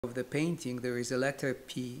of the painting, there is a letter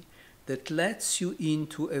P that lets you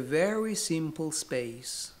into a very simple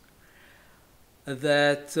space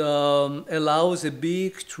that allows a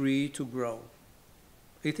big tree to grow.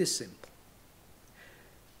 It is simple.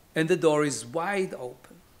 And the door is wide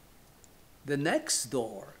open. The next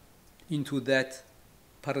door into that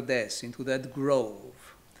pardes, into that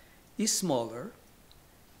grove, is smaller.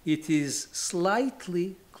 It is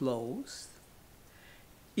slightly closed.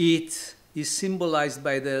 It is symbolized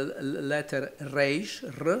by the letter Reish,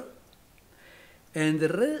 R, and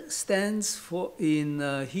R stands for, in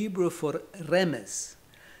Hebrew, for remez.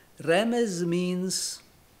 Remez means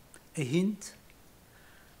a hint,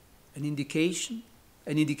 an indication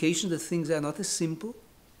that things are not as simple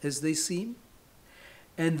as they seem.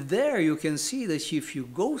 And there you can see that if you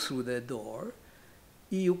go through the door,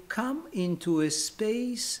 you come into a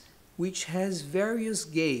space which has various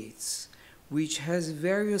gates, which has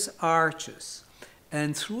various arches.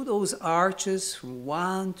 And through those arches, from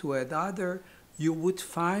one to another, you would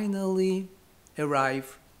finally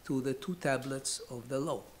arrive to the two tablets of the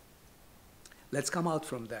law. Let's come out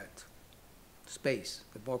from that space,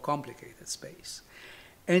 the more complicated space.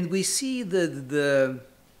 And we see that the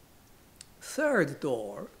third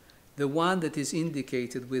door, the one that is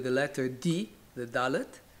indicated with the letter D, the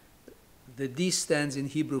Dalet, the D stands in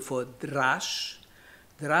Hebrew for drash.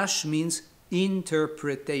 Drash means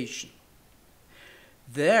interpretation.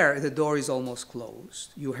 There, the door is almost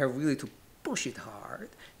closed. You have really to push it hard.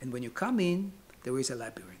 And when you come in, there is a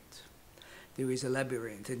labyrinth. There is a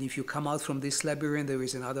labyrinth. And if you come out from this labyrinth, there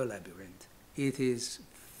is another labyrinth. It is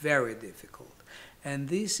very difficult. And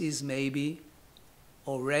this is maybe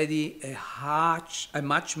already a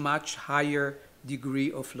much, much higher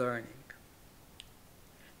degree of learning.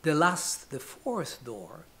 The fourth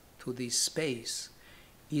door to this space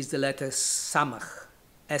is the letter Samach,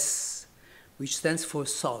 S, which stands for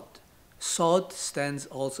Sod. Sod stands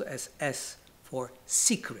also as S for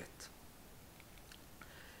secret.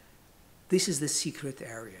 This is the secret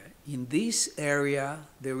area. In this area,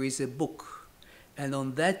 there is a book, and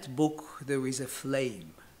on that book, there is a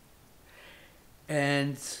flame.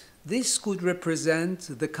 And this could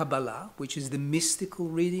represent the Kabbalah, which is the mystical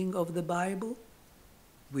reading of the Bible,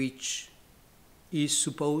 which is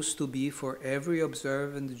supposed to be for every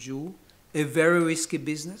observant Jew a very risky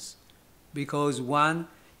business, because one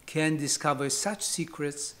can discover such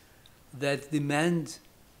secrets that demand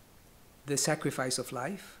the sacrifice of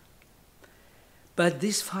life. But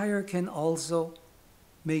this fire can also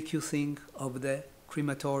make you think of the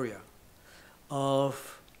crematoria,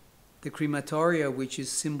 which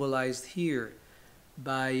is symbolized here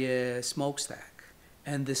by a smokestack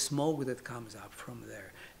and the smoke that comes up from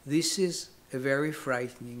there. This is a very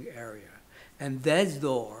frightening area. And that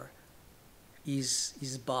door is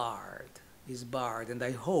barred, and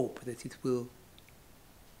I hope that it will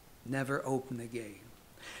never open again.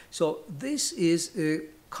 So this is a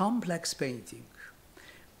complex painting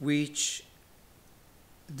which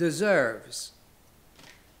deserves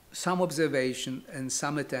some observation and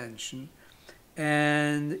some attention,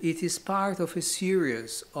 and it is part of a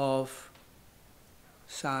series of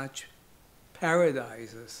such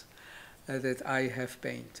paradises that I have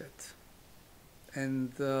painted.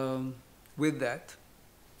 And with that,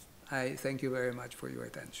 I thank you very much for your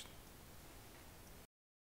attention.